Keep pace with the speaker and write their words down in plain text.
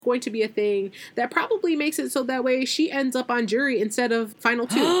going to be a thing that probably makes it so that way she ends up on jury instead of final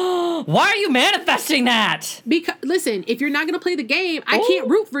two. Why are you manifesting that? Because, listen, if you're not going to play the game, I can't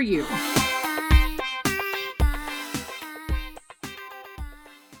root for you.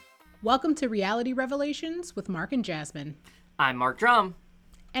 Welcome to Reality Revelations with Mark and Jasmine. I'm Mark Drum.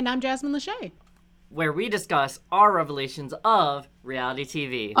 And I'm Jasmine Lachey. Where we discuss our revelations of reality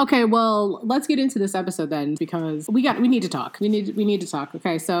TV. Okay, well, let's get into this episode then, because we need to talk. We need to talk.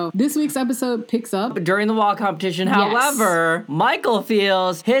 Okay, so this week's episode picks up during the wall competition. Yes. However, Michael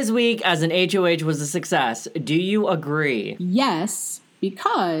feels his week as an HOH was a success. Do you agree? Yes,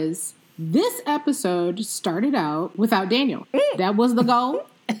 because this episode started out without Daniel. That was the goal.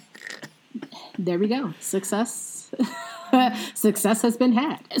 There we go. Success. Success has been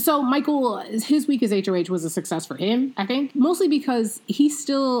had. So Michael, his week as HOH was a success for him, I think. Mostly because he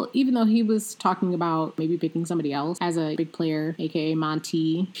still, even though he was talking about maybe picking somebody else as a big player, aka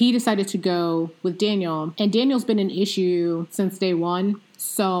Monty, he decided to go with Daniel. And Daniel's been an issue since day one.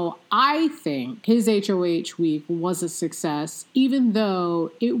 So I think his HOH week was a success, even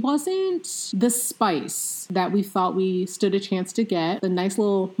though it wasn't the spice that we thought we stood a chance to get. The nice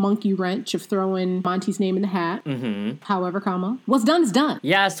little monkey wrench of throwing Monty's name in the hat. Mm-hmm. However, what's done is done.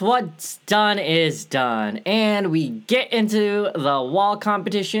 Yes, what's done is done. And we get into the wall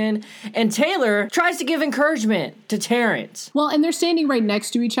competition, and Taylor tries to give encouragement to Terrence. Well, and they're standing right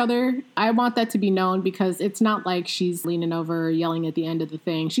next to each other. I want that to be known because it's not like she's leaning over, yelling at the end of the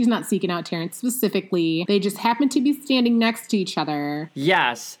thing. She's not seeking out Terrence specifically. They just happen to be standing next to each other.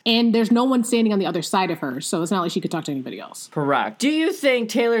 Yes. And there's no one standing on the other side of her, so it's not like she could talk to anybody else. Correct. Do you think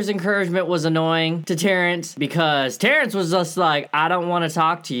Taylor's encouragement was annoying to Terrence? Because Terrence was just like, I don't want to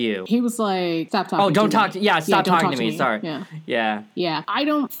talk to you. He was like, stop talking to me. Oh, don't talk to me. Yeah, stop talking to me. Sorry. Yeah. I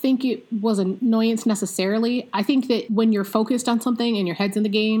don't think it was an annoyance necessarily. I think that when you're focused on something and your head's in the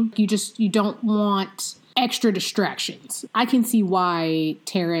game, you don't want extra distractions. I can see why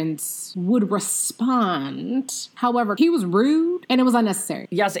Terrence would respond. However, he was rude and it was unnecessary.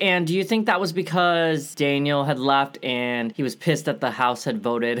 Yes, and do you think that was because Daniel had left and he was pissed that the house had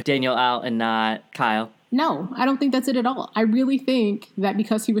voted Daniel out and not Kyle? No, I don't think that's it at all. I really think that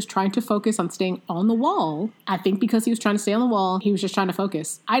because he was trying to focus on staying on the wall, he was just trying to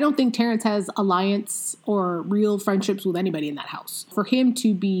focus. I don't think Terrence has alliance or real friendships with anybody in that house. For him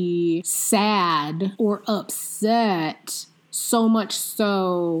to be sad or upset, so much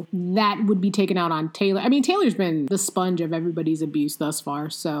so that would be taken out on Taylor. I mean, Taylor's been the sponge of everybody's abuse thus far,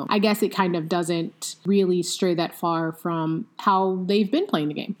 so I guess it kind of doesn't really stray that far from how they've been playing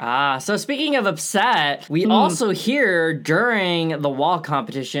the game. So speaking of upset, we also hear during the wall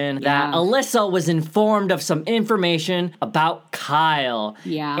competition that Alyssa was informed of some information about Kyle.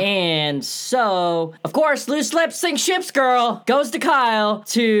 Yeah. And so, of course, loose lips sink ships girl goes to Kyle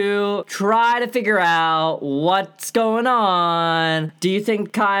to try to figure out what's going on. Do you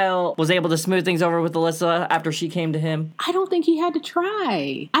think Kyle was able to smooth things over with Alyssa after she came to him? I don't think he had to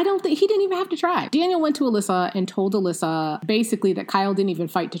try. I don't think he didn't even have to try. Daniel went to Alyssa and told Alyssa basically that Kyle didn't even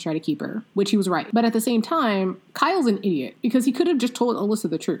fight to try to keep her, which he was right. But at the same time, Kyle's an idiot because he could have just told Alyssa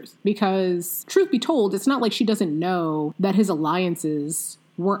the truth. Because truth be told, it's not like she doesn't know that his alliances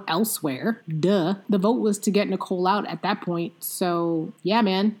were elsewhere. Duh. The vote was to get Nicole out at that point. So yeah,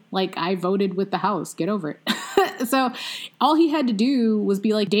 man, like I voted with the house. Get over it. So all he had to do was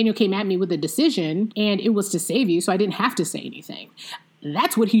be like, Daniel came at me with a decision and it was to save you. So I didn't have to say anything.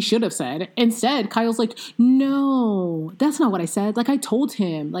 That's what he should have said. Instead, Kyle's like, no, that's not what I said. Like, I told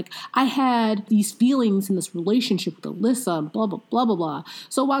him, like, I had these feelings in this relationship with Alyssa, blah, blah, blah, blah, blah.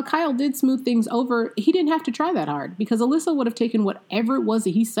 So while Kyle did smooth things over, he didn't have to try that hard because Alyssa would have taken whatever it was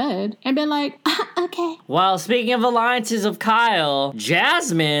that he said and been like, okay. Well, speaking of alliances of Kyle,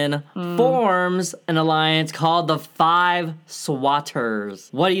 Jasmine forms an alliance called the Five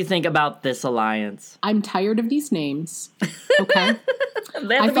Swatters. What do you think about this alliance? I'm tired of these names. Okay.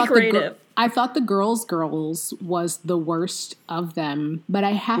 They have to be creative. I thought the girls was the worst of them, but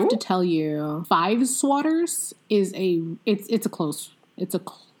I have to tell you, Five Swatters is it's a close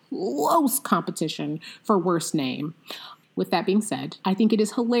competition for worst name. With that being said, I think it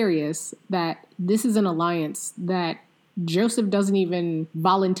is hilarious that this is an alliance that Joseph doesn't even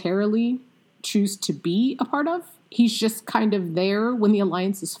voluntarily choose to be a part of. He's just kind of there when the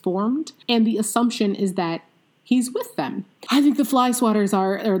alliance is formed, and the assumption is that he's with them. I think the fly swatters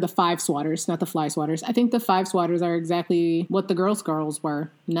or the five swatters, not the fly swatters. I think the five swatters are exactly what the girls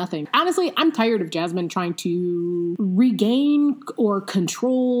were. Nothing. Honestly, I'm tired of Jasmine trying to regain or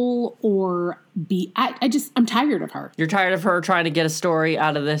control or I'm tired of her. You're tired of her trying to get a story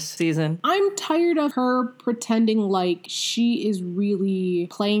out of this season? I'm tired of her pretending like she is really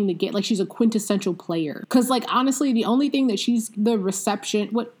playing the game, like she's a quintessential player. Because, like, honestly, the only thing that she's the reception,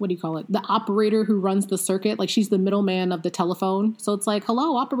 what do you call it? The operator who runs the circuit, like she's the middleman of the telephone. So it's like,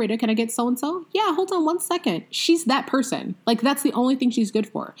 hello, operator, can I get so-and-so? Yeah, hold on 1 second. She's that person. Like, that's the only thing she's good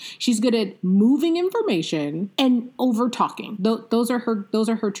for. She's good at moving information and over talking. Those are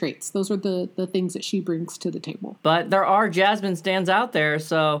her traits. Those are the things that she brings to the table. But there are Jasmine stands out there,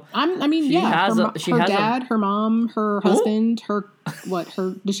 so her dad, her mom, her husband,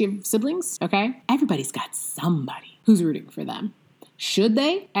 does she have siblings? Okay. Everybody's got somebody who's rooting for them. Should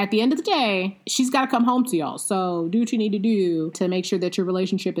they? At the end of the day, she's got to come home to y'all. So do what you need to do to make sure that your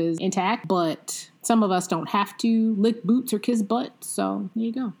relationship is intact. But some of us don't have to lick boots or kiss butt. So there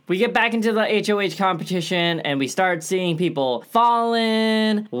you go. We get back into the HOH competition and we start seeing people fall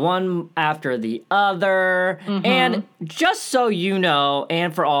in one after the other. Mm-hmm. And just so you know,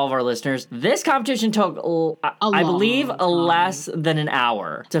 and for all of our listeners, this competition took, I believe, less than an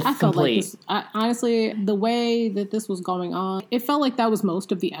hour to complete. Honestly, the way that this was going on, it felt like that was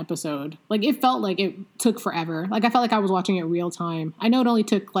most of the episode. Like, it felt like it took forever. Like, I felt like I was watching it real time. I know it only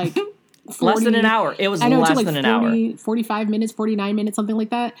took, like... less than an hour. It was less than an hour. 45 minutes, 49 minutes, something like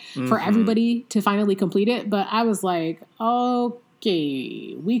that, for everybody to finally complete it. But I was like,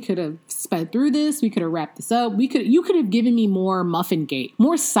 okay, we could have sped through this. We could have wrapped this up. You could have given me more Muffin Gate,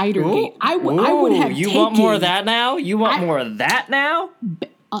 more Cider Gate. I would have You want more of that now? You want more of that now?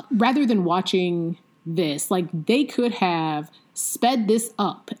 Rather than watching this, like, they could have sped this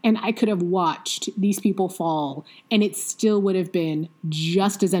up and I could have watched these people fall and it still would have been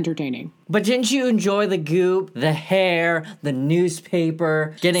just as entertaining. But didn't you enjoy the goop, the hair, the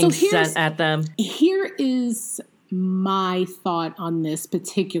newspaper getting sent at them? Here is my thought on this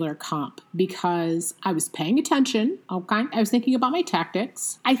particular comp, because I was paying attention, okay? I was thinking about my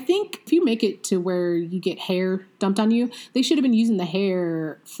tactics. I think if you make it to where you get hair dumped on you, they should have been using the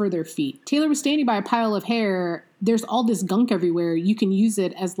hair for their feet. Taylor was standing by a pile of hair. There's all this gunk everywhere. You can use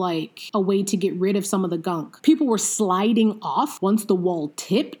it as like a way to get rid of some of the gunk. People were sliding off once the wall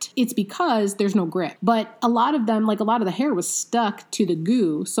tipped. It's because there's no grip. But a lot of them, like a lot of the hair was stuck to the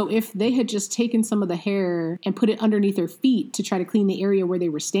goo. So if they had just taken some of the hair and put it underneath their feet to try to clean the area where they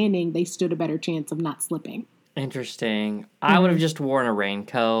were standing, they stood a better chance of not slipping. Interesting. I would have just worn a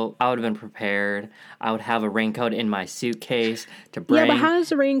raincoat. I would have been prepared. I would have a raincoat in my suitcase to bring. Yeah, but how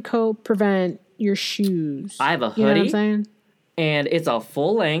does a raincoat prevent your shoes? I have a hoodie. You know what I'm saying? And it's a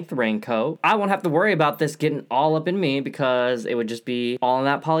full-length raincoat. I won't have to worry about this getting all up in me because it would just be all in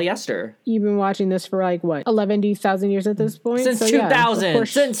that polyester. You've been watching this for like, what, 11,000 years at this point? Since 2000. Yeah,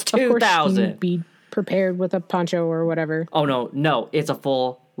 Since 2000. Of course you'd be prepared with a poncho or whatever. Oh, no. It's a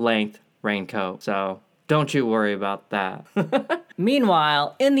full-length raincoat. So don't you worry about that.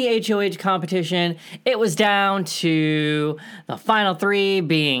 Meanwhile, in the HOH competition, it was down to the final three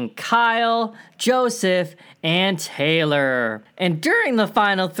being Kyle, Joseph, and Taylor. And during the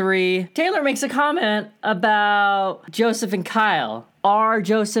final three, Taylor makes a comment about Joseph and Kyle. Are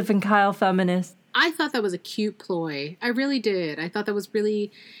Joseph and Kyle feminists? I thought that was a cute ploy. I really did. I thought that was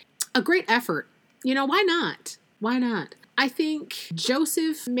really a great effort. You know, why not? Why not? I think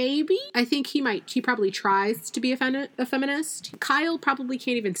Joseph, maybe. I think he probably tries to be a feminist. Kyle probably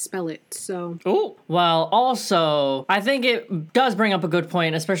can't even spell it, so. Oh, well, also, I think it does bring up a good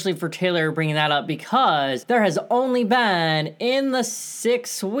point, especially for Taylor bringing that up, because there has only been, in the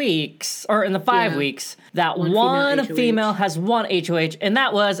 6 weeks, or in the 5 weeks, that one female has won HOH, and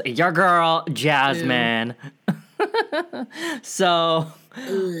that was your girl, Jasmine. So.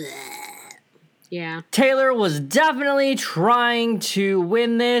 Yeah. Taylor was definitely trying to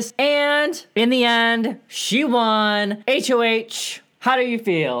win this, and in the end, she won HOH. How do you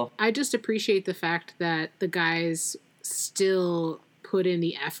feel? I just appreciate the fact that the guys still put in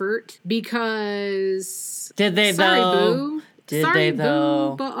the effort, because... Did they, sorry, though? Boo. Did sorry, they, though?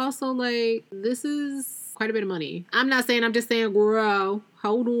 Boo, but also, like, this is quite a bit of money. I'm just saying, girl,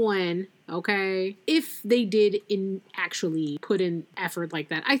 hold on. Okay. If they did actually put in effort like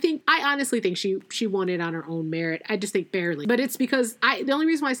that, I honestly think she won it on her own merit. I just think barely. But it's because the only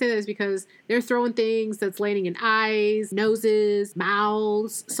reason why I say that is because they're throwing things that's landing in eyes, noses,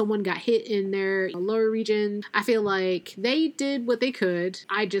 mouths. Someone got hit in their lower region. I feel like they did what they could.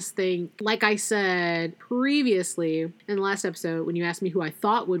 I just think, like I said previously in the last episode, when you asked me who I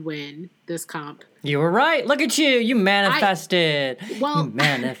thought would win this comp, You were right. Look at you. You manifested. Well, you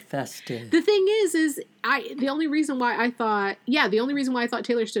manifested. The thing is the only reason why I thought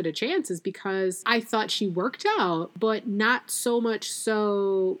Taylor stood a chance is because I thought she worked out, but not so much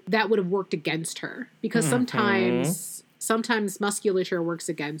so that would have worked against her. Because sometimes musculature works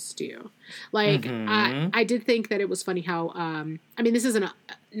against you. Like, I did think that it was funny how, this isn't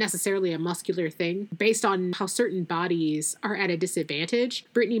necessarily a muscular thing, based on how certain bodies are at a disadvantage.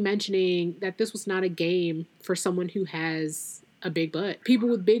 Brittany mentioning that this was not a game for someone who has a big butt. People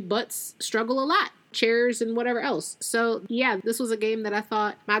with big butts struggle a lot. Chairs and whatever else. So yeah, this was a game that I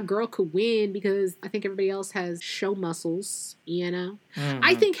thought my girl could win because I think everybody else has show muscles, you know?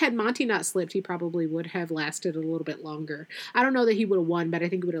 I think had Monty not slipped, he probably would have lasted a little bit longer. I don't know that he would have won, but I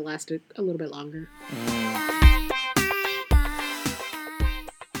think it would have lasted a little bit longer.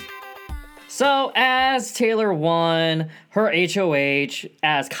 So, as Taylor won her HOH,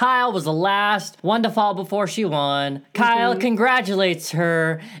 as Kyle was the last one to fall before she won, Kyle congratulates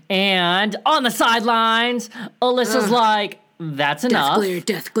her, and on the sidelines, Alyssa's like, that's enough.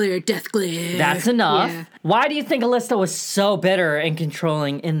 Death glare. That's enough. Yeah. Why do you think Alyssa was so bitter and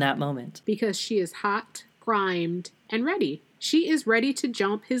controlling in that moment? Because she is hot, primed, and ready. She is ready to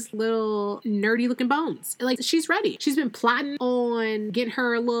jump his little nerdy looking bones. Like, she's ready. She's been plotting on getting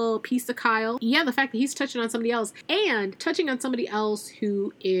her little piece of Kyle. Yeah, the fact that he's touching on somebody else and touching on somebody else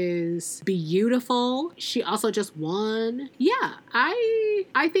who is beautiful. She also just won. Yeah,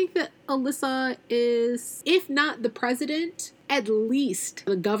 I think that Alyssa is, if not the president, at least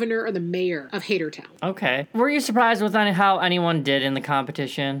the governor or the mayor of Hatertown. Okay. Were you surprised with how anyone did in the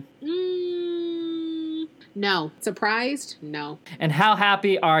competition? No. Surprised? No. And how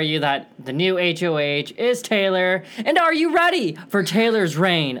happy are you that the new HOH is Taylor? And are you ready for Taylor's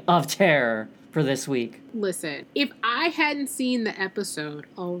reign of terror for this week? Listen, if I hadn't seen the episode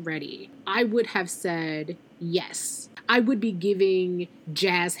already, I would have said yes. I would be giving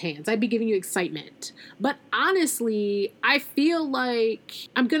jazz hands. I'd be giving you excitement. But honestly, I feel like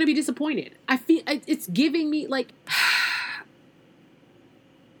I'm going to be disappointed. I feel it's giving me like...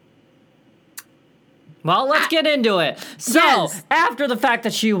 Well, let's get into it. So, yes. After the fact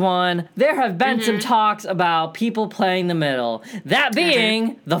that she won, there have been some talks about people playing the middle. That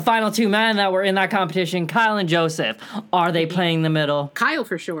being the final two men that were in that competition, Kyle and Joseph. Are they playing the middle? Kyle,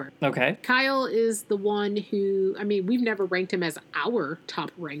 for sure. Okay. Kyle is the one who, we've never ranked him as our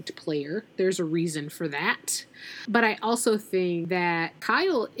top-ranked player. There's a reason for that. But I also think that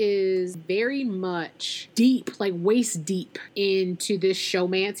Kyle is very much deep, like waist deep into this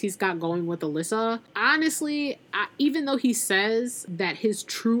showmance he's got going with Alyssa. Honestly, even though he says that his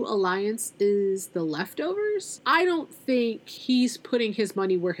true alliance is the leftovers, I don't think he's putting his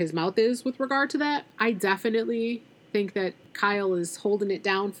money where his mouth is with regard to that. I definitely think that Kyle is holding it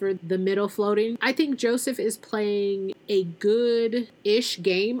down for the middle floating. I think Joseph is playing a good-ish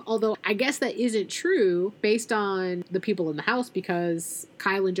game, although I guess that isn't true based on the people in the house because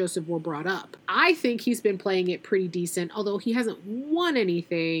Kyle and Joseph were brought up. I think he's been playing it pretty decent, although he hasn't won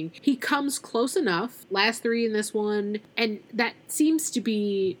anything. He comes close enough, last three in this one, and that seems to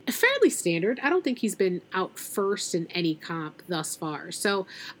be fairly standard. I don't think he's been out first in any comp thus far. So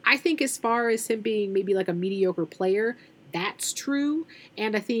I think as far as him being maybe like a mediocre player, that's true.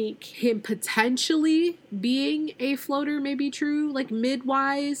 And I think him potentially being a floater may be true, like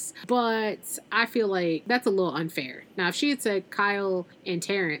mid-wise, but I feel like that's a little unfair. Now, if she had said Kyle and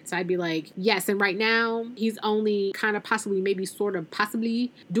Terrence, I'd be like, yes, and right now, he's only kind of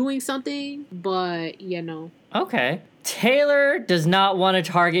possibly doing something, but, you know. Okay. Taylor does not want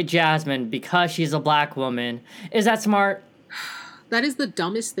to target Jasmine because she's a black woman. Is that smart? That is the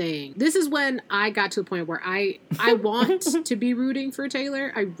dumbest thing. This is when I got to the point where I want to be rooting for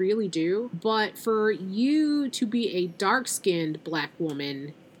Taylor. I really do. But for you to be a dark-skinned black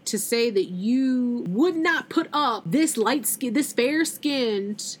woman, to say that you would not put up this this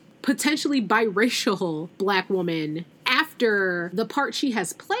fair-skinned, potentially biracial black woman after the part she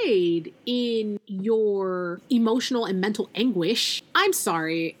has played in your emotional and mental anguish, I'm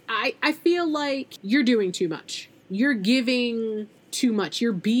sorry. I feel like you're doing too much. You're giving too much.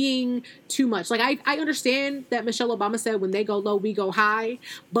 You're being too much. Like, I understand that Michelle Obama said when they go low, we go high.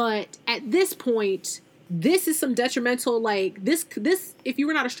 But at this point, this is some detrimental, like, this, if you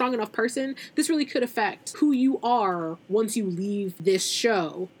were not a strong enough person, this really could affect who you are once you leave this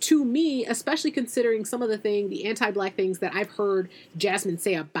show. To me, especially considering some of the anti-black things that I've heard Jasmine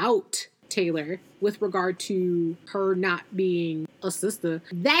say about Taylor with regard to her not being a sister.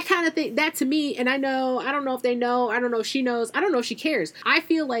 That kind of thing, that to me, and I don't know if they know, I don't know if she knows, I don't know if she cares. I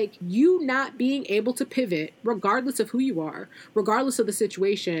feel like you not being able to pivot, regardless of who you are, regardless of the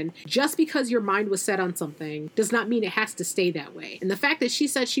situation, just because your mind was set on something, does not mean it has to stay that way. And the fact that she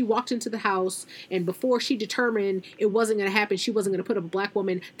said she walked into the house and before she determined it wasn't going to happen, she wasn't going to put up a black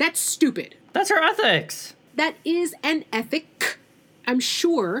woman, that's stupid. That's her ethics. That is an ethic, I'm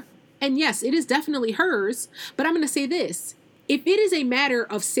sure. And yes, it is definitely hers. But I'm going to say this. If it is a matter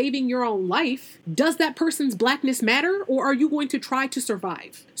of saving your own life, does that person's blackness matter? Or are you going to try to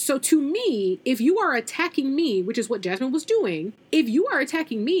survive? So to me, if you are attacking me, which is what Jasmine was doing, if you are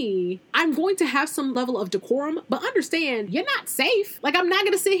attacking me, I'm going to have some level of decorum. But understand, you're not safe. Like, I'm not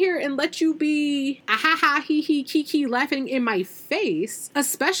going to sit here and let you be a ha-ha, hee-hee, kiki laughing in my face.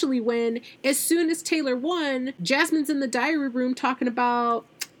 Especially when, as soon as Taylor won, Jasmine's in the diary room talking about,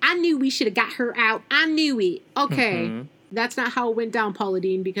 I knew we should have got her out. I knew it. Okay. Mm-hmm. That's not how it went down, Paula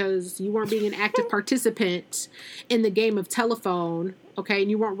Deen, because you weren't being an active participant in the game of telephone, okay?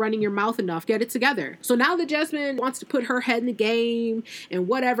 And you weren't running your mouth enough. Get it together. So now that Jasmine wants to put her head in the game and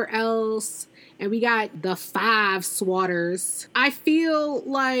whatever else, and we got the 5 swatters, I feel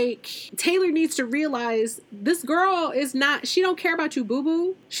like Taylor needs to realize this girl is not, she don't care about you,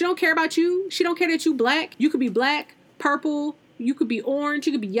 boo-boo. She don't care about you. She don't care that you black. You could be black, purple, you could be orange,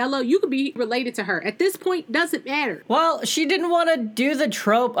 you could be yellow, you could be related to her. At this point, doesn't matter. Well, she didn't want to do the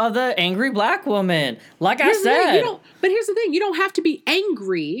trope of the angry black woman. Like I said. But here's the thing, you don't have to be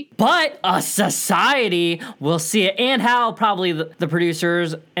angry. But a society will see it. And how probably the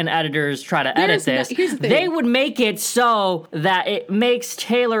producers and editors try to edit this. Here's the thing. They would make it so that it makes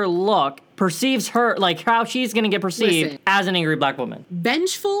Taylor perceives her, like how she's going to get perceived as an angry black woman.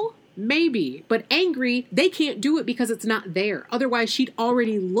 Vengeful? Maybe, but angry, they can't do it because it's not there. Otherwise, she'd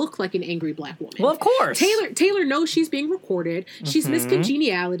already look like an angry black woman. Well, of course. Taylor knows she's being recorded. She's Miss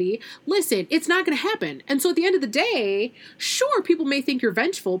Congeniality. Listen, it's not going to happen. And so at the end of the day, sure, people may think you're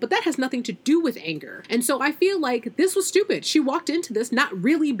vengeful, but that has nothing to do with anger. And so I feel like this was stupid. She walked into this not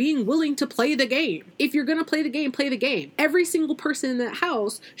really being willing to play the game. If you're going to play the game, play the game. Every single person in that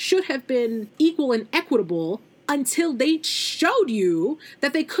house should have been equal and equitable until they showed you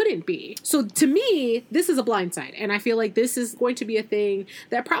that they couldn't be. So to me, this is a blindside. And I feel like this is going to be a thing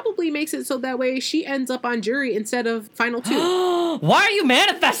that probably makes it so that way she ends up on jury instead of final 2. Why are you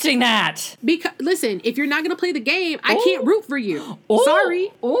manifesting that? Because, listen, if you're not going to play the game, I can't root for you.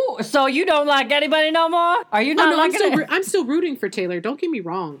 Sorry. Oh, so you don't like anybody no more? Are you not I'm still rooting for Taylor. Don't get me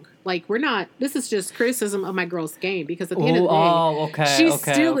wrong. Like, this is just criticism of my girl's game, because at the end of the day, she's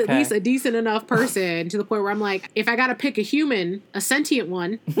still at least a decent enough person to the point where I'm like, if I gotta pick a human, a sentient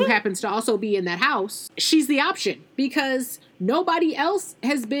one, who happens to also be in that house, she's the option, because nobody else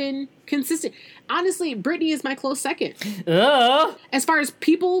has been consistent. Honestly, Brittany is my close second. As far as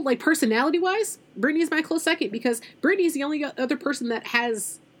people, like personality-wise, Brittany is my close second, because Brittany is the only other person that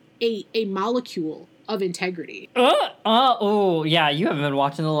has a molecule of integrity. Yeah, you haven't been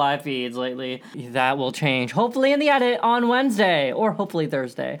watching the live feeds lately. That will change. Hopefully in the edit on Wednesday, or hopefully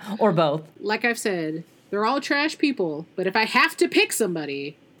Thursday, or both. Like I've said, they're all trash people, but if I have to pick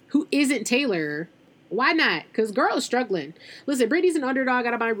somebody who isn't Taylor, why not? Because girl is struggling. Listen, Brittany's an underdog.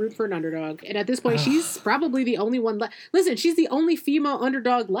 I don't root for an underdog. And at this point, she's probably the only one left. Listen, she's the only female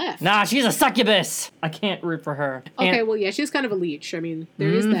underdog left. Nah, she's a succubus. I can't root for her. Okay, well, yeah, she's kind of a leech. I mean, there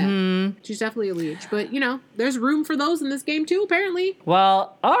is that. She's definitely a leech. But, there's room for those in this game, too, apparently.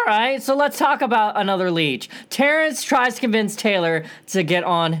 Well, all right. So let's talk about another leech. Terrence tries to convince Taylor to get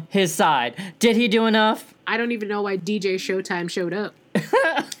on his side. Did he do enough? I don't even know why DJ Showtime showed up.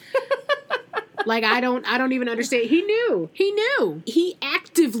 Like, I don't even understand. He knew. He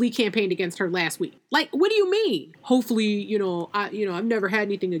actively campaigned against her last week. Like, what do you mean? Hopefully, I've never had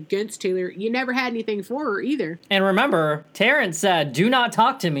anything against Taylor. You never had anything for her either. And remember, Terrence said, do not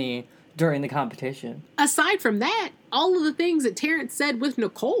talk to me during the competition. Aside from that, all of the things that Terrence said with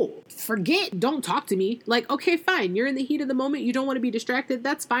Nicole, forget, don't talk to me. Like, okay, fine. You're in the heat of the moment. You don't want to be distracted.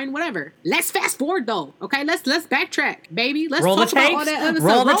 That's fine. Whatever. Let's fast forward though. Okay, let's backtrack, baby. Let's talk about all that other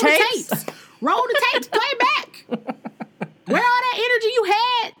stuff. Roll the tapes. Roll the tapes. Play back. Where all that energy you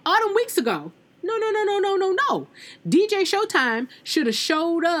had all them weeks ago? No. DJ Showtime should have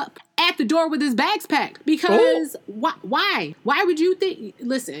showed up at the door with his bags packed. Because why? Why would you think?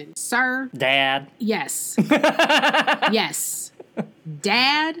 Listen, sir. Dad. Yes. Yes.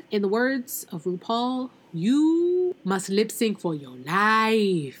 Dad, in the words of RuPaul, you must lip sync for your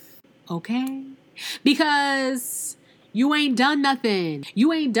life. Okay? Because you ain't done nothing.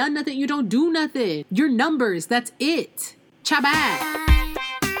 You don't do nothing. Your numbers, that's it. Chabad.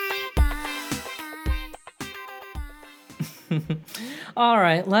 All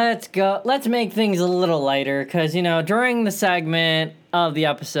right, let's go. Let's make things a little lighter because, during the segment of the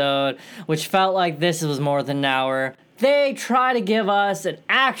episode, which felt like this was more than an hour, they try to give us an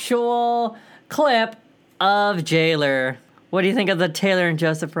actual clip of Jailer. What do you think of the Taylor and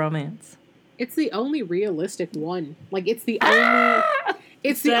Joseph romance? It's the only realistic one. Like, it's the only...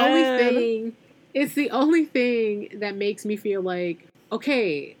 It's the only thing that makes me feel like,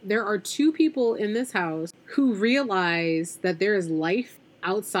 okay, there are two people in this house who realize that there is life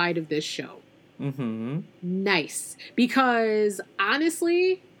outside of this show. Mm-hmm. Nice. Because,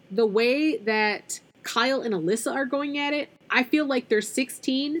 honestly, the way that Kyle and Alyssa are going at it, I feel like they're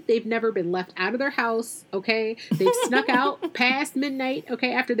 16. They've never been left out of their house, okay? They've snuck out past midnight,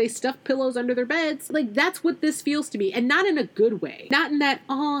 okay, after they stuffed pillows under their beds. Like, that's what this feels to me. And not in a good way. Not in that,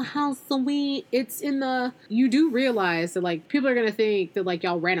 oh, how sweet. It's in the, you do realize that, like, people are going to think that, like,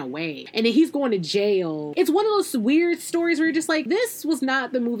 y'all ran away. And then he's going to jail. It's one of those weird stories where you're just like, this was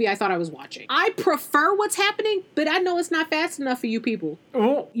not the movie I thought I was watching. I prefer what's happening, but I know it's not fast enough for you people.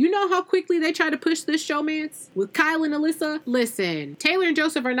 Oh. You know how quickly they try to push this showmance with Kyle and Alyssa? Listen, Taylor and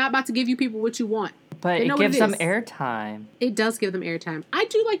Joseph are not about to give you people what you want. But it gives them airtime. It does give them airtime. I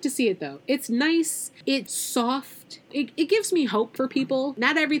do like to see it, though. It's nice. It's soft. It gives me hope for people.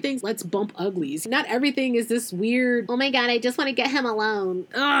 Not everything's let's bump uglies. Not everything is this weird, oh my God, I just want to get him alone.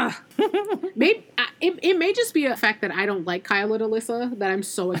 Ugh. Maybe it may just be a fact that I don't like Kyle and Alyssa, that I'm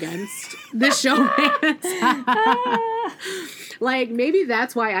so against this showmance. Like, maybe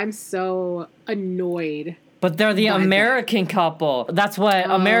that's why I'm so annoyed. But they're the American couple. That's what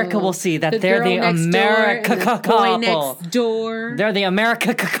America will see, that they're the America couple. Next door. They're the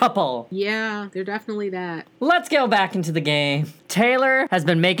America couple. Yeah, they're definitely that. Let's go back into the game. Taylor has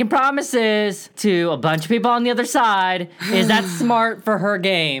been making promises to a bunch of people on the other side. Is that smart for her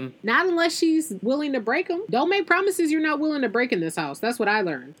game? Not unless she's willing to break them. Don't make promises you're not willing to break in this house. That's what I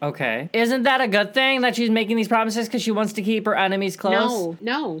learned. Okay. Isn't that a good thing that she's making these promises because she wants to keep her enemies close?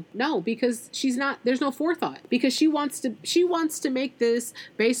 No, because she's not, there's no forethought. Because she wants to make this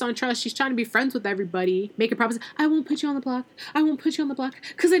based on trust. She's trying to be friends with everybody, make a promise. I won't put you on the block. I won't put you on the block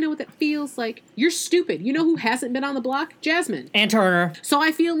because I know what that feels like. You're stupid. You know who hasn't been on the block? Jasmine. And Turner. So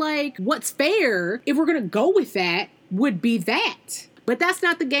I feel like what's fair, if we're going to go with that, would be that. But that's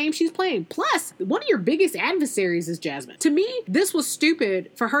not the game she's playing. Plus, one of your biggest adversaries is Jasmine. To me, this was stupid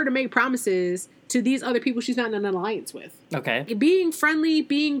for her to make promises to these other people she's not in an alliance with. Okay. Being friendly,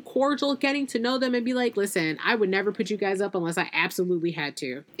 being cordial, getting to know them and be like, listen, I would never put you guys up unless I absolutely had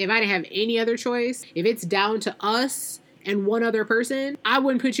to. If I didn't have any other choice, if it's down to us and one other person, I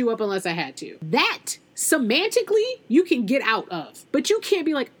wouldn't put you up unless I had to. That, semantically, you can get out of. But you can't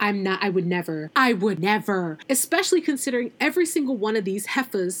be like, I would never. Especially considering every single one of these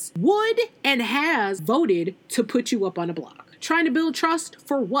heifers would and has voted to put you up on a block. Trying to build trust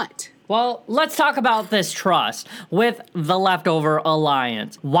for what? Well, let's talk about this trust with the Leftover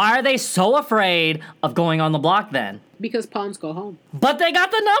Alliance. Why are they so afraid of going on the block then? Because pawns go home. But they got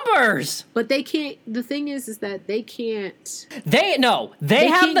the numbers. But they can't. The thing is that they can't. They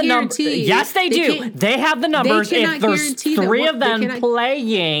have the numbers. Yes, they do. They have the numbers. If there's three of them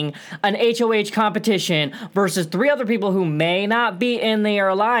playing an HOH competition versus three other people who may not be in their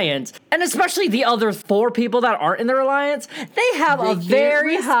alliance, and especially the other four people that aren't in their alliance, they have a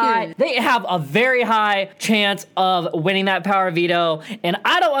very high chance of winning that power veto. And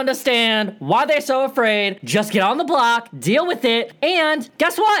I don't understand why they're so afraid. Just get on the block. Deal with it, and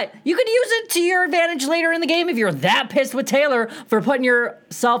guess what? You could use it to your advantage later in the game if you're that pissed with Taylor for putting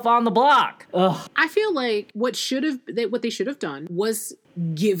yourself on the block. Ugh. I feel like what they should have done was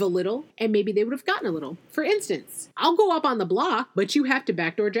give a little, and maybe they would have gotten a little. For instance, I'll go up on the block, but you have to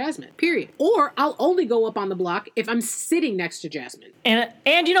backdoor Jasmine, period. Or I'll only go up on the block if I'm sitting next to Jasmine. And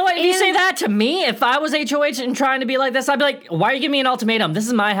you know what? If you say that to me, if I was HOH and trying to be like this, I'd be like, why are you giving me an ultimatum? This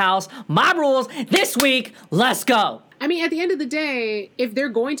is my house, my rules, this week, let's go. I mean, at the end of the day, if they're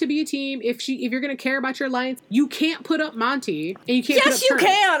going to be a team, if you're going to care about your alliance, you can't put up Monty and you can't put up Turner. Yes, you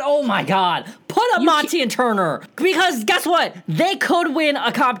can. Oh my God. Put up Monty and Turner. Because guess what? They could win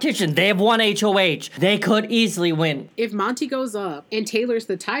a competition. They have won HOH. They could easily win. If Monty goes up and Taylor's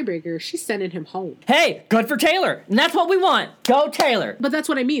the tiebreaker, she's sending him home. Hey, good for Taylor. And that's what we want. Go Taylor. But that's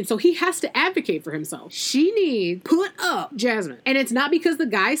what I mean. So he has to advocate for himself. She needs put up Jasmine. And it's not because the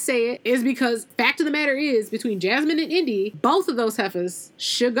guys say it. It's because fact of the matter is between Jasmine and Indy, both of those heifers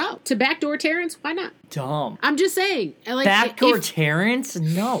should go. To backdoor Terrence, why not? dumb. I'm just saying. Like, Backdoor Terrence?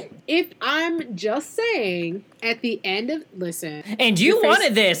 No. If I'm just saying, at the end of listen, and you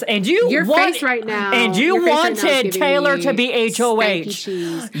wanted this, and you your face right now, and you wanted Taylor to be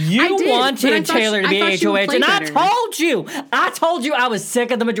HOH. You wanted Taylor to be HOH, and I told you I was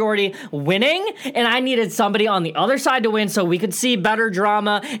sick of the majority winning, and I needed somebody on the other side to win so we could see better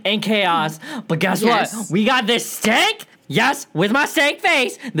drama and chaos. But guess what? We got this stank. Yes, with my stank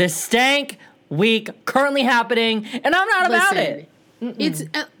face, this stank week currently happening, and I'm not about it. It's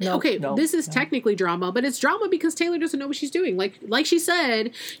this is technically drama, but it's drama because Taylor doesn't know what she's doing. Like she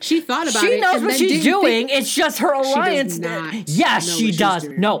said, she thought about it. She knows what she's doing. It's just her alliance. Yes, she does.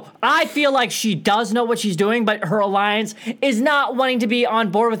 No, I feel like she does know what she's doing, but her alliance is not wanting to be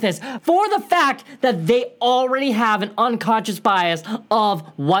on board with this for the fact that they already have an unconscious bias of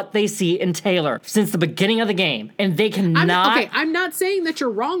what they see in Taylor since the beginning of the game, and they cannot. I'm not saying that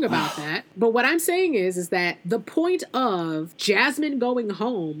you're wrong about that, but what I'm saying is that the point of Jasmine going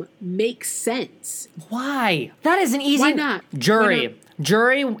home makes sense. Why? That is an easy... Why not? Jury,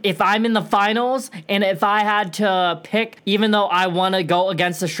 if I'm in the finals and if I had to pick, even though I want to go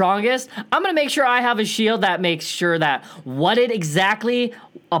against the strongest, I'm going to make sure I have a shield that makes sure that what it exactly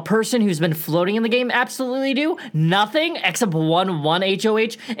a person who's been floating in the game absolutely do? Nothing except one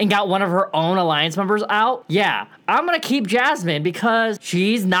HOH and got one of her own alliance members out? Yeah, I'm going to keep Jasmine because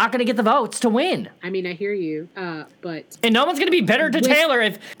she's not going to get the votes to win. I mean, I hear you, but... And no one's going to be better to Taylor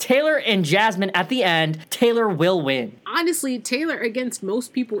if Taylor and Jasmine at the end, Taylor will win. Honestly, Taylor against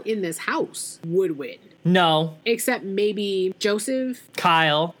most people in this house would win. No. Except maybe Joseph.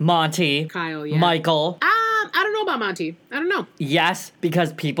 Kyle. Monty. Yeah. Michael. I don't know about Monty. I don't know. Yes,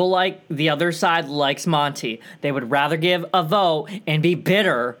 because people like the other side likes Monty. They would rather give a vote and be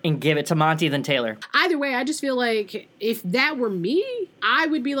bitter and give it to Monty than Taylor. Either way, I just feel like if that were me, I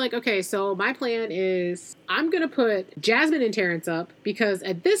would be like, okay, so my plan is I'm going to put Jasmine and Terrence up because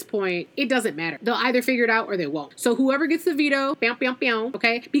at this point, it doesn't matter. They'll either figure it out or they won't. So whoever gets the veto, bam, bam, bam,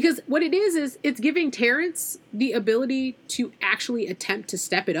 okay? Because what it is it's giving Terrence the ability to actually attempt to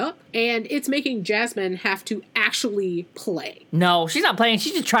step it up, and it's making Jasmine have to actually play. No, she's not playing.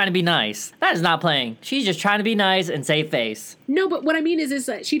 She's just trying to be nice. That is not playing. She's just trying to be nice and save face. No, but what I mean is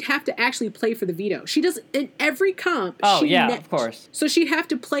that she'd have to actually play for the veto. She does in every comp. Oh, yeah, of course. So she'd have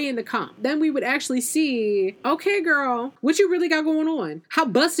to play in the comp. Then we would actually see, okay, girl, what you really got going on? How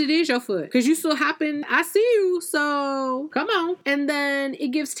busted is your foot? Because you still happen, I see you, so come on. And then it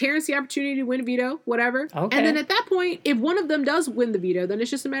gives Terrence the opportunity to win a veto, whatever. Okay. And then at that point, if one of them does win the veto, then it's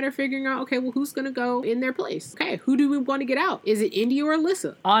just a matter of figuring out, okay, well, who's going to go in their place? Okay, who do we want to get out? Is it Indy or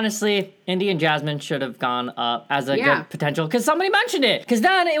Alyssa? Honestly, Indy and Jasmine should have gone up as a good potential because somebody mentioned it. Because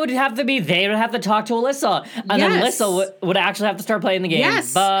then it would have to be they would have to talk to Alyssa. And then Alyssa would actually have to start playing the game.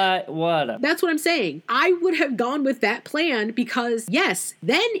 Yes. But what? That's what I'm saying. I would have gone with that plan because, yes,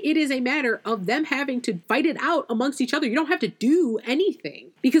 then it is a matter of them having to fight it out amongst each other. You don't have to do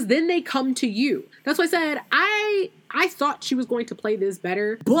anything because then they come to you. That's why I said I thought she was going to play this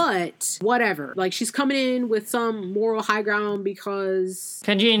better, but whatever. Like, she's coming in with some moral high ground because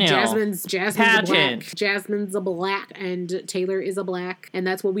Congenial. Jasmine's a black. Jasmine's a black and Taylor is a black, and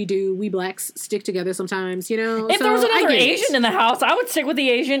that's what we do. We blacks stick together sometimes, you know? If there was another Asian in the house, I would stick with the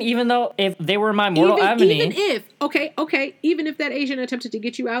Asian, even though if they were my mortal enemy. Even if that Asian attempted to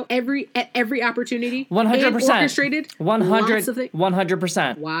get you out at every opportunity. 100%. Orchestrated.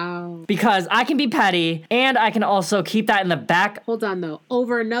 100%. Wow. Because I can be petty, and I can also keep that in the back. Hold on, though.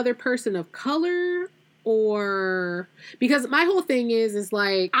 Over another person of color, or because my whole thing is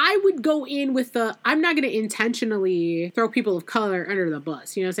like I would go in with I'm not going to intentionally throw people of color under the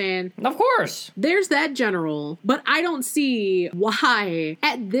bus. You know what I'm saying? Of course. There's that general, but I don't see why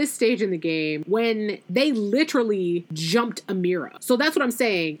at this stage in the game when they literally jumped Amira. So that's what I'm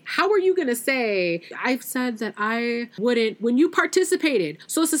saying. How are you going to say I've said that I wouldn't when you participated?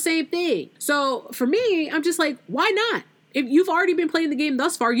 So it's the same thing. So for me, I'm just like, why not? If you've already been playing the game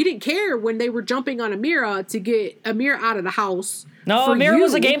thus far, you didn't care when they were jumping on Amira to get Amira out of the house. No, Amira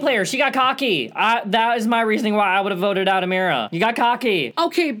was a game player. She got cocky. That is my reasoning why I would have voted out Amira. You got cocky.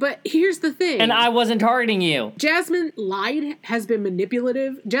 Okay, but here's the thing. And I wasn't targeting you. Jasmine lied, has been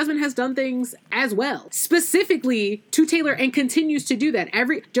manipulative. Jasmine has done things as well, specifically to Taylor, and continues to do that.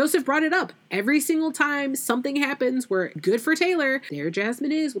 Joseph brought it up. Every single time something happens where good for Taylor, there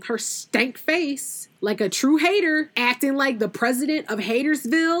Jasmine is with her stank face. Like a true hater, acting like the president of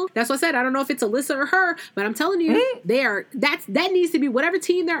Hatersville. That's what I said. I don't know if it's Alyssa or her, but I'm telling you, that needs to be whatever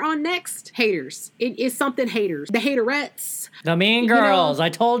team they're on next. Haters. It is something haters. The haterettes. The Mean Girls. I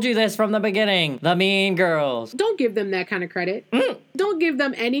told you this from the beginning. The Mean Girls. Don't give them that kind of credit. Don't Don't give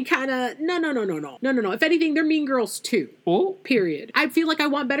them any kind of no. If anything, they're mean girls too. Ooh. Period. I feel like I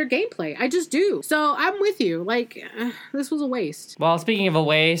want better gameplay. I just do. So I'm with you. Like, this was a waste. Well, speaking of a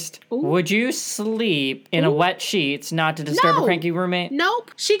waste, would you sleep in a wet sheets not to disturb a cranky roommate?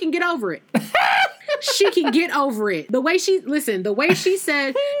 Nope. She can get over it. She can get over it. The way she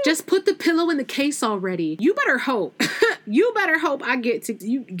said, just put the pillow in the case already. You better hope. You better hope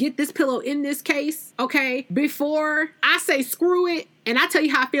you get this pillow in this case, okay? Before I say screw it and I tell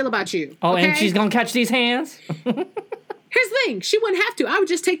you how I feel about you. Oh, okay? And she's gonna catch these hands? Here's the thing. She wouldn't have to. I would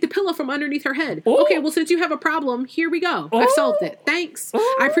just take the pillow from underneath her head. Ooh. Okay, well, since you have a problem, here we go. Ooh. I've solved it. Thanks.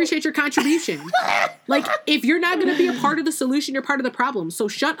 Ooh. I appreciate your contribution. Like, if you're not going to be a part of the solution, you're part of the problem. So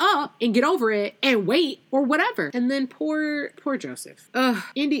shut up and get over it and wait or whatever. And then poor Joseph.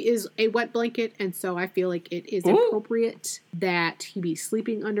 Indy is a wet blanket, and so I feel like it is appropriate that he be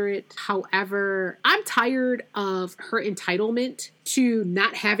sleeping under it. However, I'm tired of her entitlement to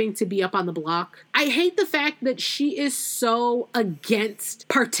not having to be up on the block. I hate the fact that she is so against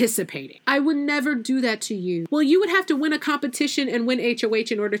participating. I would never do that to you. Well, you would have to win a competition and win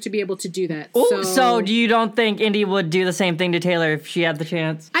HOH in order to be able to do that. So you don't think Indy would do the same thing to Taylor if she had the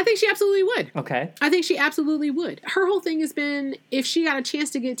chance? I think she absolutely would. Okay. I think she absolutely would. Her whole thing has been, if she got a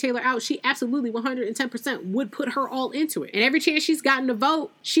chance to get Taylor out, she absolutely 110% would put her all into it. And every chance she's gotten to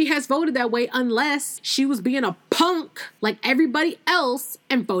vote, she has voted that way unless she was being a punk like everybody else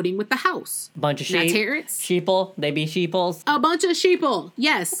and voting with the house. Bunch of sheep. Now, Terrence. Sheeple. They be sheeples. A bunch of sheeple.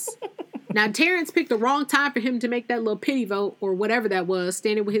 Yes. Now, Terrence picked the wrong time for him to make that little pity vote or whatever that was,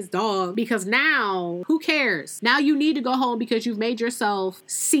 standing with his dog, because now, who cares? Now you need to go home because you've made yourself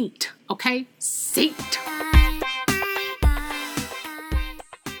seat, okay? Seat.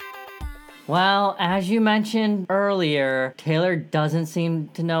 Well, as you mentioned earlier, Taylor doesn't seem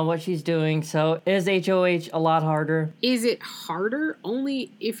to know what she's doing, so is HOH a lot harder? Is it harder?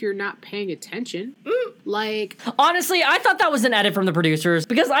 Only if you're not paying attention. Like... Honestly, I thought that was an edit from the producers,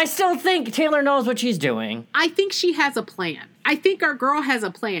 because I still think Taylor knows what she's doing. I think she has a plan. I think our girl has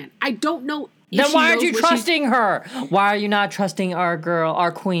a plan. I don't know... Then why aren't you trusting her? Why are you not trusting our girl,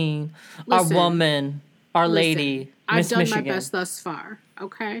 our queen, our woman, our lady, I've done Michigan? my best thus far.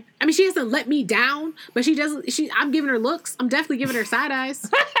 Okay. I mean, she hasn't let me down, but she doesn't. I'm giving her looks. I'm definitely giving her side eyes.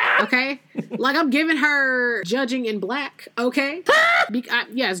 Okay. Like I'm giving her judging in black. Okay.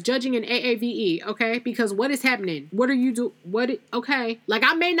 Yes, judging in AAVE. Okay. Because what is happening? What are you do? Okay. Like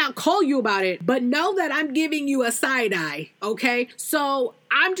I may not call you about it, but know that I'm giving you a side eye. Okay. So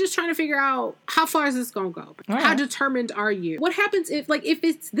I'm just trying to figure out how far is this going to go? Right. How determined are you? What happens if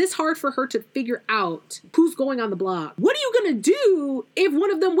it's this hard for her to figure out who's going on the block? What are you going to do if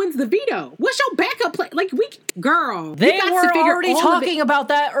one of them wins the veto? What's your backup plan? Like girl, they were already talking about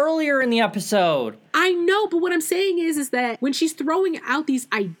that earlier in the episode. I know, but what I'm saying is that when she's throwing out these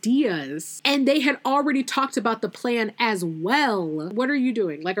ideas and they had already talked about the plan as well, what are you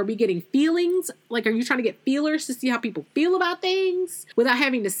doing? Like, are we getting feelings? Like, are you trying to get feelers to see how people feel about things without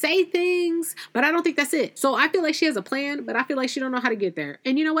having to say things? But I don't think that's it. So I feel like she has a plan, but I feel like she don't know how to get there.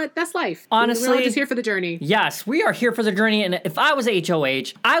 And you know what? That's life. Honestly, we're all just here for the journey. Yes, we are here for the journey. And if I was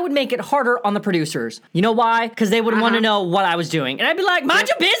HOH, I would make it harder on the producers. You know why? Because they would want to know what I was doing. And I'd be like, mind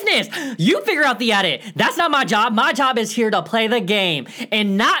your business. You figure out the edit. That's not my job. My job is here to play the game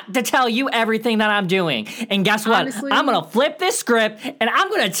and not to tell you everything that I'm doing. And guess what? Honestly, I'm going to flip this script and I'm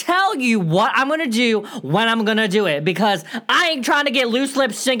going to tell you what I'm going to do when I'm going to do it, because I ain't trying to get loose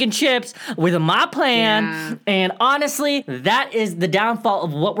lips sinking chips with my plan. Yeah. And honestly, that is the downfall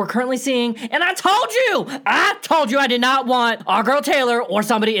of what we're currently seeing. And I told you I did not want our girl Taylor or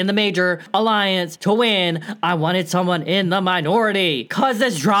somebody in the major alliance to win. I wanted someone in the minority, because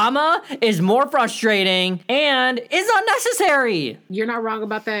this drama is more frustrating and is unnecessary. You're not wrong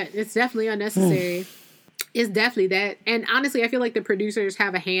about that. It's definitely unnecessary. It's definitely that. And honestly, I feel like the producers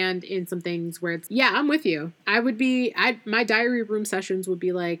have a hand in some things where it's, yeah, I'm with you. My diary room sessions would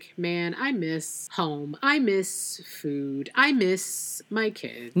be like, man, I miss home. I miss food. I miss my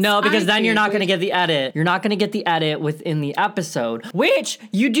kids. No, because then you're not going to get the edit. You're not going to get the edit within the episode, which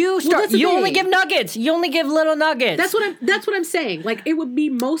you do start. You only give nuggets. You only give little nuggets. That's what I'm saying. Like, it would be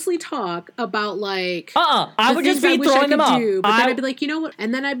mostly talk about like, I would just be throwing them up. But then I'd be like, you know what?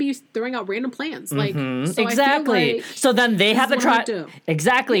 And then I'd be throwing out random plans. Like, so So exactly. I feel like so then they have to try. do.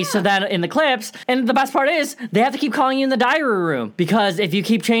 Exactly. Yeah. So then in the clips, and the best part is they have to keep calling you in the diary room because if you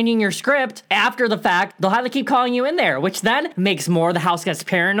keep changing your script after the fact, they'll have to keep calling you in there, which then makes more of the house guests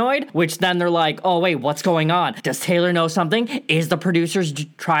paranoid, which then they're like, oh, wait, what's going on? Does Taylor know something? Is the producers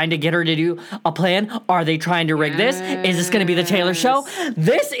trying to get her to do a plan? Are they trying to rig this? Is this going to be the Taylor show?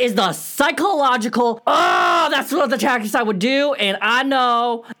 This is the psychological, that's what the tactics I would do, and I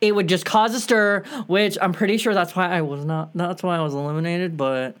know it would just cause a stir, which I'm pretty sure that's why I was eliminated,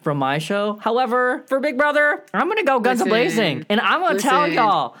 but from my show. However, for Big Brother, I'm going to go guns a-blazing, and I'm going to tell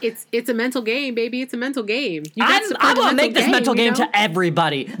y'all. It's a mental game, baby. It's a mental game. I'm going to make this mental game to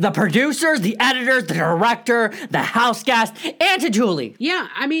everybody. The producers, the editors, the director, the house guest, and to Julie. Yeah,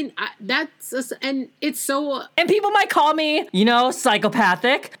 I mean, and it's so... And people might call me,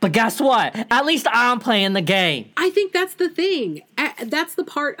 psychopathic, but guess what? At least I'm playing the game. I think that's the thing. That's the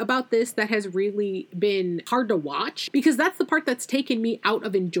part about this that has really been hard to watch, because that's the part that's taken me out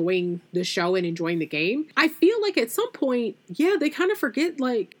of enjoying the show and enjoying the game. I feel like at some point, they kind of forget,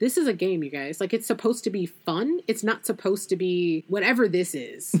 like, this is a game, you guys. Like, it's supposed to be fun. It's not supposed to be whatever this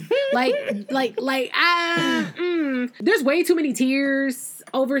is. There's way too many tears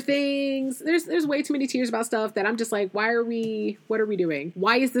over things. There's way too many tears about stuff that I'm just like, what are we doing?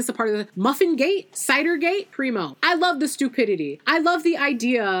 Why is this a part of the Muffin Gate? Cider Gate? Primo. I love the stupidity. I love the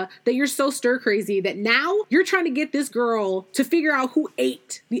idea that you're so stir crazy that now you're trying to get this girl to figure out who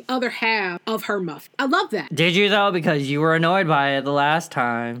ate the other half of her muffin. I love that. Did you though? Because you were annoyed by it the last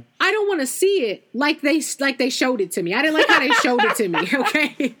time. I don't want to see it like they showed it to me. I didn't like how they showed it to me.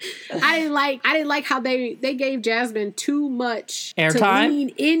 Okay, I didn't like how they gave Jasmine too much airtime to lean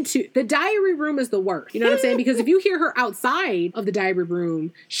into. The diary room is the worst. You know what I'm saying? Because if you hear her outside of the diary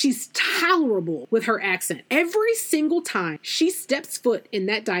room, she's tolerable with her accent. Every single time she steps foot in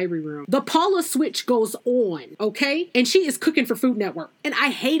that diary room, the Paula switch goes on. Okay, and she is cooking for Food Network, and I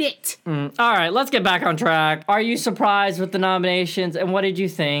hate it. All right, let's get back on track. Are you surprised with the nominations, and what did you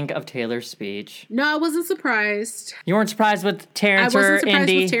think of Taylor's speech? No, I wasn't surprised. You weren't surprised with Terrence or Indy? I wasn't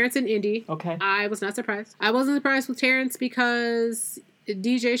surprised with Terrence and Indy. Okay. I was not surprised. I wasn't surprised with Terrence because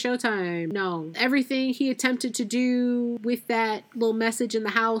DJ Showtime. No. Everything he attempted to do with that little message in the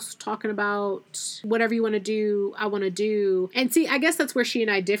house talking about whatever you want to do, I want to do. And see, I guess that's where she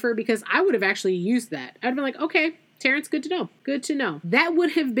and I differ, because I would have actually used that. I'd been like, okay, Terrence, good to know. Good to know. That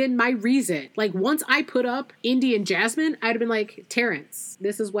would have been my reason. Like, once I put up Indy and Jasmine, I'd have been like, Terrence,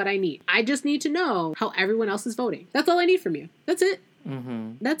 this is what I need. I just need to know how everyone else is voting. That's all I need from you. That's it.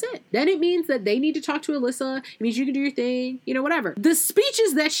 Mm-hmm. That's it. Then it means that they need to talk to Alyssa. It means you can do your thing, whatever. The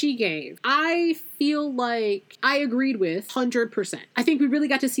speeches that she gave, I feel like I agreed with 100%. I think we really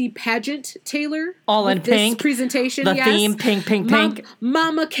got to see pageant Taylor. All in pink. Presentation, the yes. theme, pink.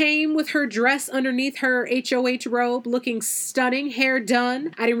 Mama came with her dress underneath her HOH robe, looking stunning, hair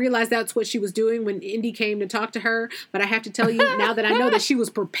done. I didn't realize that's what she was doing when Indy came to talk to her, but I have to tell you, now that I know that she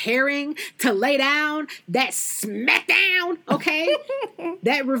was preparing to lay down that smackdown, okay?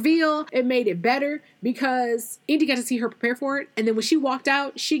 That reveal, it made it better because Indy got to see her prepare for it. And then when she walked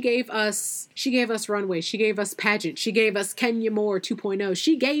out, she gave us runway. She gave us pageant. She gave us Kenya Moore 2.0.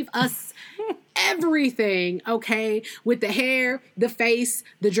 She gave us everything, okay? With the hair, the face,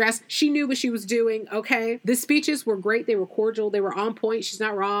 the dress. She knew what she was doing, okay? The speeches were great. They were cordial. They were on point. She's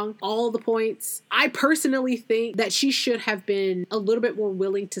not wrong. All the points. I personally think that she should have been a little bit more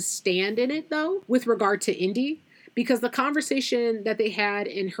willing to stand in it, though, with regard to Indy. Because the conversation that they had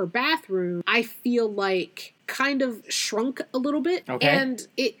in her bathroom, I feel like kind of shrunk a little bit. Okay. And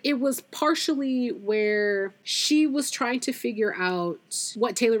it was partially where she was trying to figure out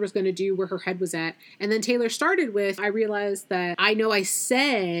what Taylor was going to do, where her head was at. And then Taylor started with, I realized that I know I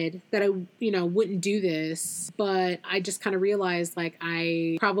said that I, wouldn't do this, but I just kind of realized like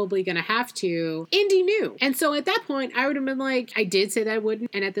I probably going to have to. Indy knew. And so at that point, I would have been like, I did say that I wouldn't.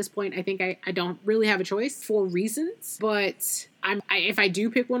 And at this point, I think I don't really have a choice for reasons, but if I do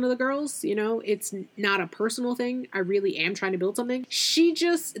pick one of the girls, it's not a personal thing. I really am trying to build something. She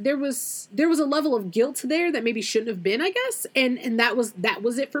just, there was a level of guilt there that maybe shouldn't have been, I guess. And that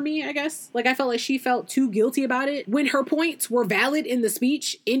was it for me, I guess. Like, I felt like she felt too guilty about it. When her points were valid in the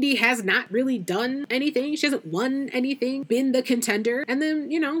speech, Indy has not really done anything. She hasn't won anything, been the contender. And then,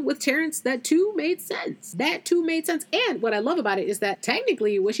 with Terrence, that too made sense. And what I love about it is that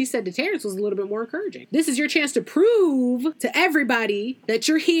technically what she said to Terrence was a little bit more encouraging. This is your chance to prove to everybody that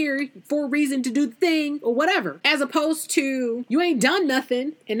you're here for a reason to do the thing or whatever, as opposed to you ain't done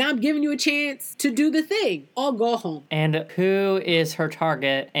nothing and now I'm giving you a chance to do the thing. I'll go home. And who is her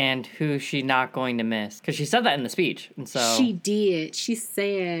target and who's she not going to miss? Because she said that in the speech, and so she did. She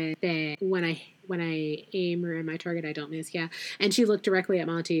said that when when I aim or at my target, I don't miss. Yeah. And she looked directly at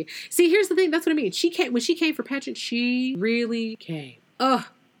Monty. See, here's the thing. That's what I mean. When she came for pageant, she really came. Ugh.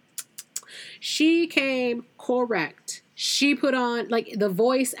 She came correct. She put on like the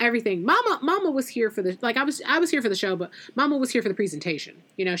voice, everything. Mama was here for the I was here for the show, but Mama was here for the presentation.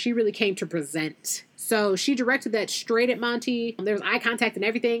 You know, she really came to present. So she directed that straight at Monty. There was eye contact and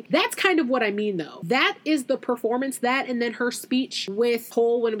everything. That's kind of what I mean, though. That is the performance. That and then her speech with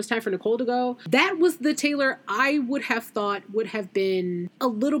Cole when it was time for Nicole to go. That was the Taylor I would have thought would have been a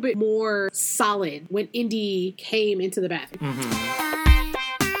little bit more solid when Indy came into the bathroom.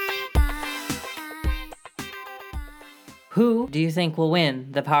 Who do you think will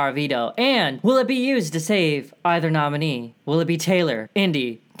win the power veto? And will it be used to save either nominee? Will it be Taylor,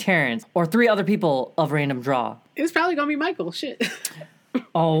 Indy, Terrence, or 3 other people of random draw? It's probably gonna be Michael. Shit.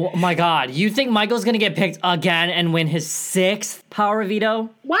 Oh my god. You think Michael's gonna get picked again and win his 6th power veto?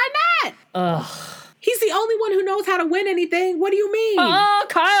 Why not? Ugh. He's the only one who knows how to win anything. What do you mean? Oh,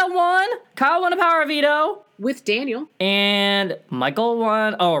 Kyle won. Kyle won a power veto. With Daniel. And Michael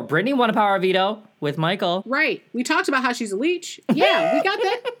won, or Brittany won a power veto with Michael. Right. We talked about how she's a leech. Yeah, we got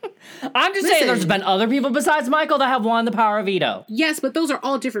that. I'm just saying there's been other people besides Michael that have won the power veto. Yes, but those are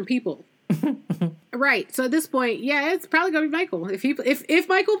all different people. Right. So at this point, yeah, it's probably going to be Michael. If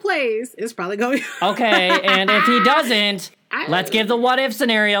Michael plays, it's probably going to be... Okay, and if he doesn't, let's give the what if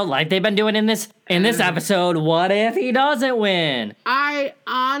scenario like they've been doing in this episode. What if he doesn't win? I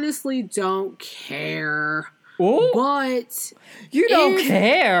honestly don't care. Ooh. But you don't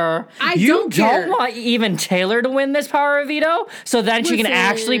care. You don't care. Want even Taylor to win this power veto, so then she can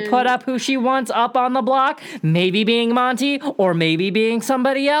actually put up who she wants up on the block, maybe being Monty or maybe being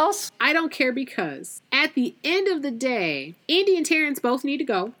somebody else. I don't care because at the end of the day, Indy and Terrence both need to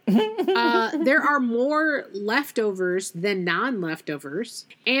go. There are more leftovers than non-leftovers,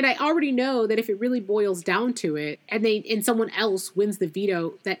 and I already know that if it really boils down to it, and someone else wins the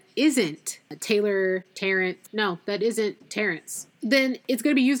veto that isn't Taylor, Terrence. No, that isn't Terrence. Then it's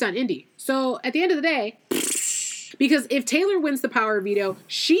going to be used on Indy. So at the end of the day, because if Taylor wins the power veto,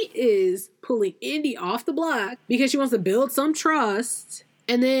 she is pulling Indy off the block because she wants to build some trust.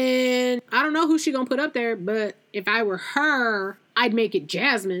 And then I don't know who she going to put up there, but if I were her, I'd make it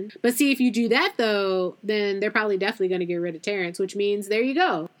Jasmine. But see, if you do that, though, then they're probably definitely going to get rid of Terrence, which means there you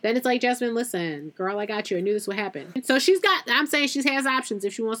go. Then it's like, Jasmine, listen, girl, I got you. I knew this would happen. So I'm saying she has options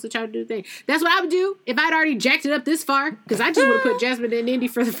if she wants to try to do the thing. That's what I would do if I'd already jacked it up this far, because I just would have put Jasmine and Indy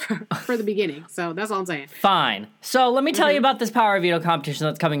for the beginning. So that's all I'm saying. Fine. So let me tell you about this power veto competition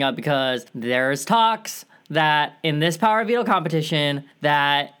that's coming up, because there's talks that in this power veto competition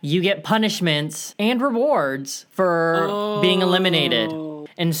that you get punishments and rewards for being eliminated.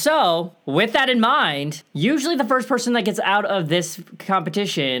 And so, with that in mind, usually the first person that gets out of this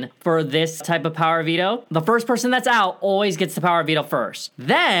competition for this type of power veto, the first person that's out always gets the power veto first.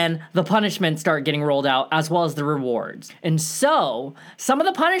 Then the punishments start getting rolled out as well as the rewards. And so, some of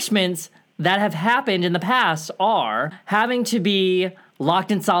the punishments that have happened in the past are having to be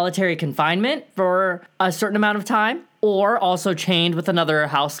locked in solitary confinement for a certain amount of time, or also chained with another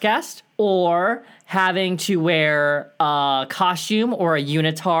house guest, or having to wear a costume or a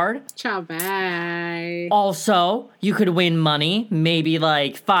unitard. Ciao, bye. Also, you could win money, maybe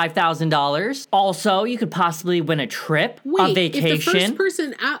like $5,000. Also, you could possibly win a trip, a vacation. If the first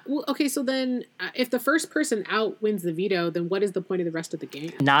person out, okay, so then if the first person out wins the veto, then what is the point of the rest of the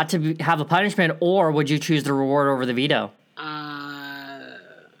game? Not to have a punishment, or would you choose the reward over the veto?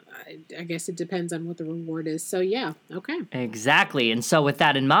 I guess it depends on what the reward is. So yeah, okay. Exactly. And so with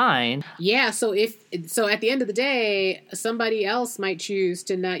that in mind, yeah, so at the end of the day, somebody else might choose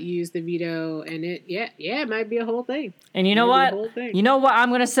to not use the veto, and it might be a whole thing. And you know what? You know what I'm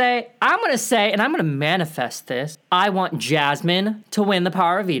going to say? I'm going to say, and I'm going to manifest this. I want Jasmine to win the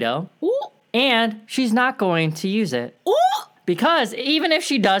power veto. Ooh. And she's not going to use it. Ooh. Because even if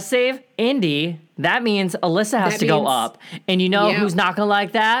she does save Indy, that means Alyssa has to go up. And you know who's not going to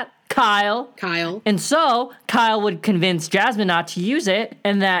like that? Kyle. And so Kyle would convince Jasmine not to use it,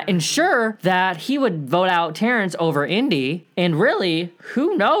 and that ensure that he would vote out Terrence over Indy. And really,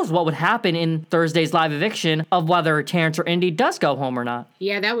 who knows what would happen in Thursday's live eviction of whether Terrence or Indy does go home or not.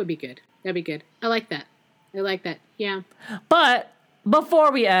 Yeah, that would be good. That'd be good. I like that. Yeah. But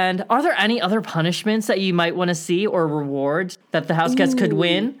before we end, are there any other punishments that you might want to see or rewards that the house guests could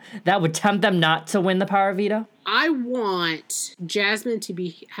win that would tempt them not to win the power veto? I want Jasmine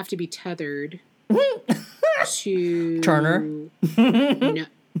to have to be tethered to Turner.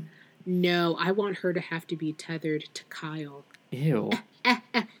 No, I want her to have to be tethered to Kyle. Ew.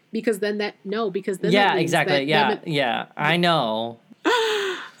 Because then that means exactly. I know.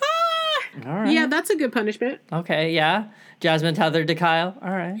 All right. Yeah, that's a good punishment. Okay, yeah. Jasmine tethered to Kyle.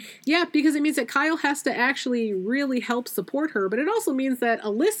 All right. Yeah, because it means that Kyle has to actually really help support her, but it also means that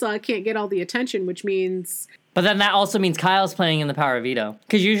Alyssa can't get all the attention, which means... But then that also means Kyle's playing in the power of veto.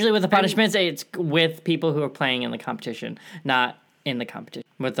 Because usually with the punishments, it's with people who are playing in the competition, not in the competition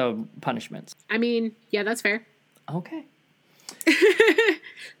with the punishments. I mean, yeah, that's fair. Okay.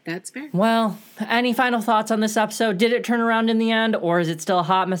 That's fair. Well, any final thoughts on this episode? Did it turn around in the end, or is it still a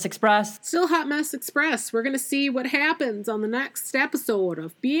Hot Mess Express? Still Hot Mess Express. We're going to see what happens on the next episode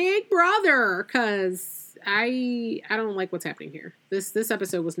of Big Brother, because I don't like what's happening here. This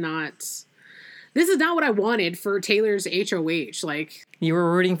episode was not... This is not what I wanted for Taylor's HOH. Like, you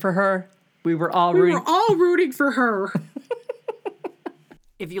were rooting for her? We were all rooting for her.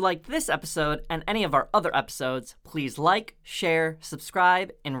 If you liked this episode and any of our other episodes, please like, share,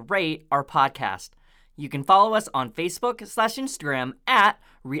 subscribe, and rate our podcast. You can follow us on Facebook/Instagram at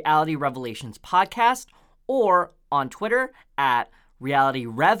Reality Revelations Podcast, or on Twitter at Reality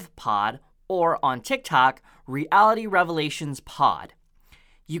Rev Pod, or on TikTok, Reality Revelations Pod.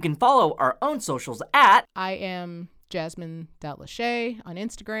 You can follow our own socials at I am Jasmine.Lachey on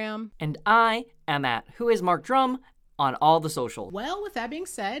Instagram. And I am at Who is Mark Drum on all the socials. Well, with that being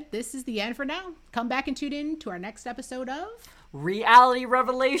said, this is the end for now. Come back and tune in to our next episode of Reality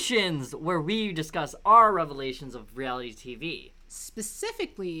Revelations, where we discuss our revelations of reality TV.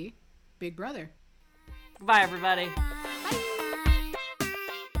 Specifically, Big Brother. Bye, everybody.